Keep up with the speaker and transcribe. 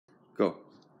Go.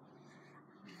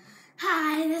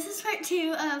 Hi, this is part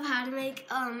 2 of how to make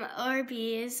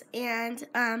orbeez, and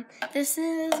this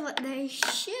is what they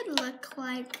should look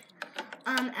like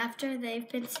after they've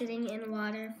been sitting in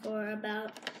water for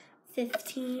about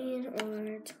 15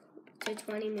 or to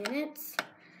 20 minutes.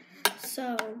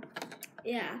 So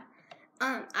yeah,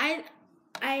 I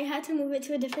had to move it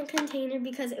to a different container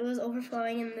because it was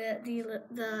overflowing in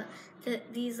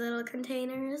these little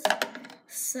containers.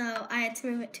 So I had to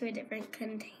move it to a different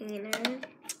container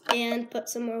and put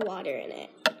some more water in it.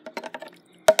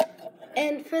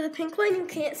 And for the pink one, you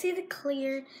can't see the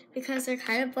clear because they're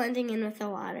kind of blending in with the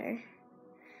water.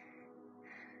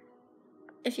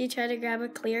 If you try to grab a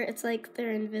clear, it's like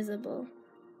they're invisible.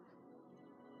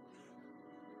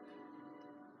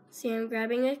 See, I'm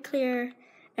grabbing a clear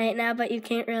right now, but you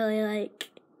can't really like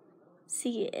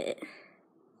see it.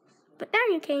 But now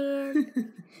you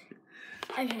can.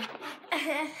 Okay.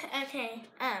 Okay.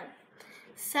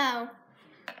 So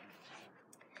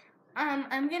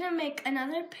I'm gonna make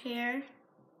another pair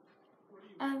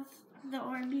of the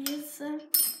orbeez.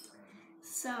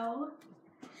 So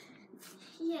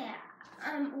yeah.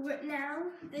 Now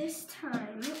this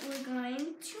time we're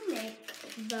going to make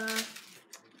the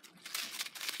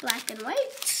black and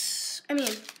white.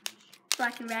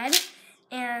 Black and red,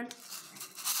 and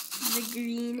the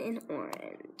green and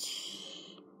orange.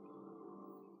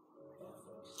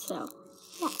 So,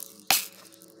 yeah.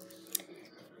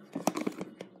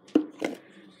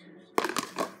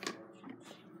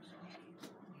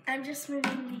 I'm just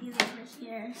moving these over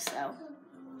here so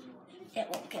it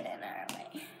won't get in our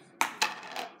way.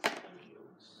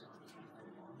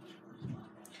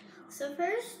 So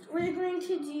first, we're going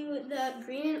to do the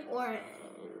green and orange.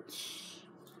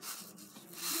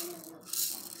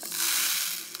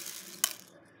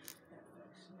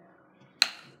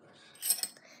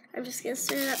 I'm just going to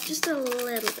stir it up just a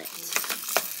little bit.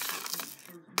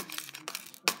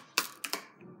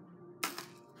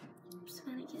 Just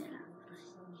want to get it out.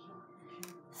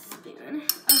 Spoon.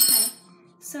 Okay,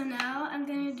 so now I'm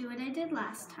going to do what I did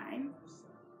last time.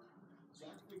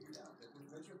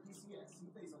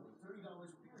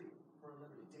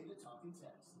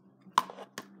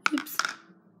 Oops.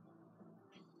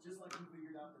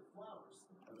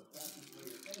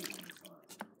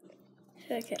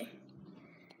 Okay.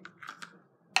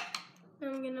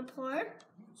 I'm gonna pour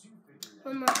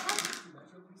one more cup.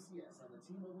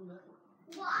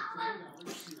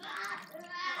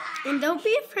 And don't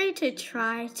be afraid to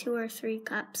try 2 or 3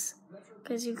 cups,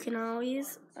 because you can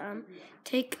always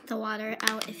take the water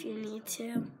out if you need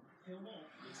to.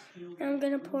 I'm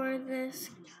gonna pour the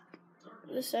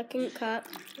second cup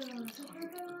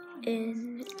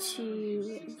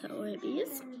into the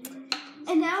orbeez.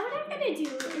 And now what I'm gonna do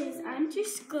is I'm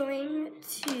just going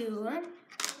to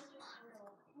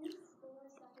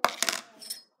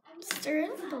stir it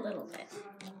up a little bit.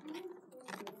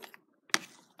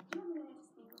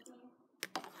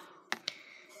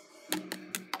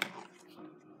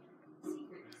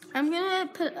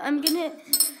 I'm gonna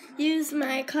use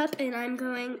my cup and I'm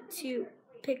going to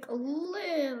pick a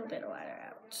little bit of water out.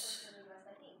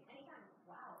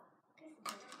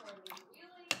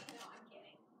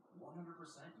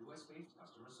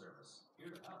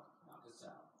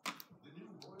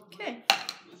 Okay.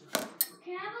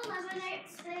 Can I have a lemonade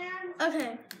stand?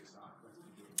 Okay.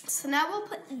 So now we'll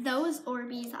put those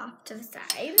orbeez off to the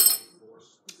side.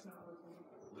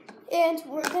 And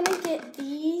we're gonna get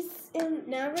these, and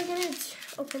now we're gonna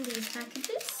open these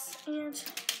packages and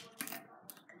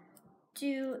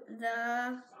do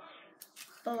the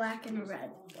black and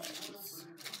red ones.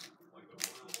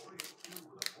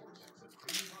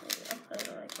 I'll put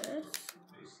it like this.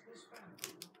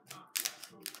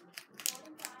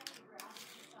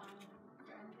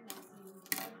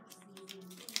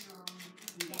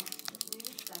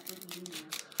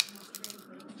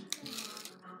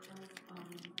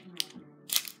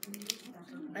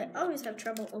 I always have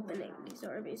trouble opening these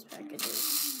orbeez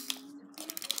packages.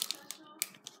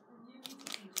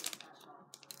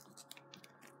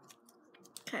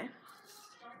 Okay.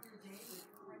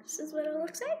 This is what it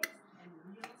looks like.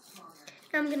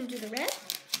 Now I'm going to do the red.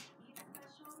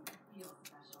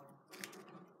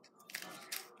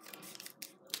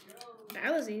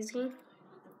 That was easy.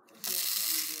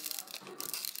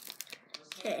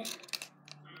 Okay.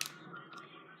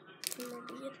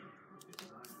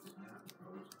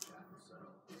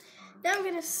 Now I'm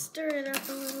going to stir it up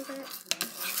a little bit.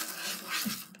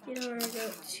 You don't want to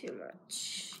go too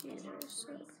much either, so.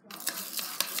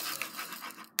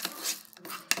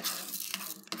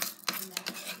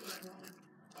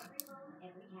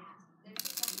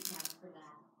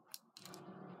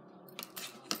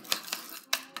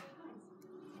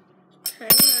 Okay,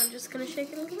 now I'm just gonna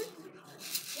shake it a little bit.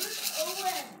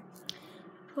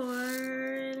 Pour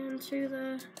it into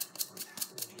the.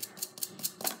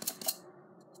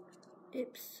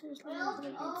 Oops, there's a little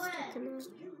bit of bead stuck in there.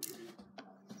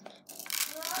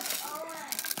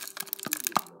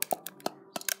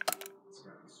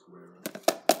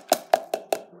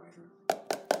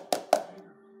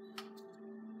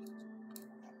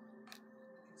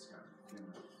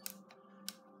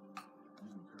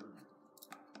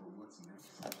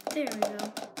 There we go.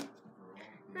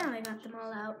 Now I got them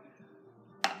all out.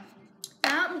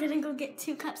 Now I'm gonna go get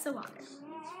 2 cups of water.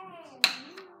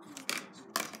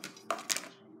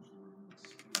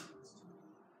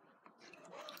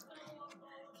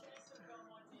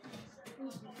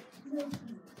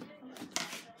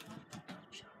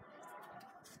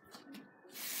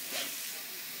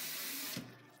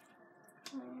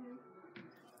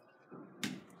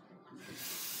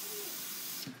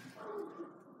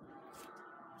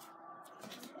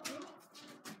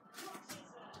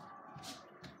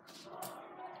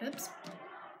 Oops.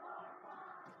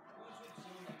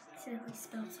 Accidentally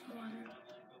spilled some water.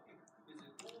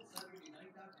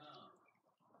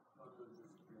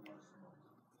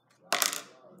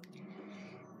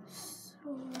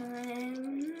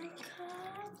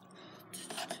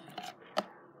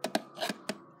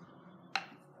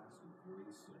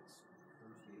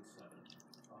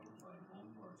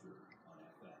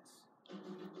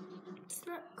 It's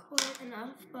not quite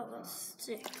enough, but we'll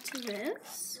stick to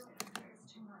this.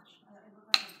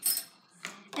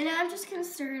 And now I'm just going to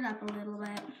stir it up a little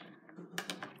bit.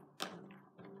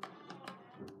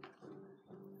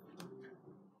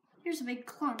 Here's a big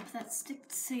clump that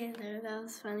sticks together. That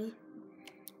was funny.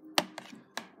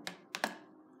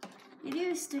 They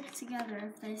do stick together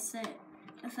if they sit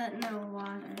without no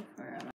water for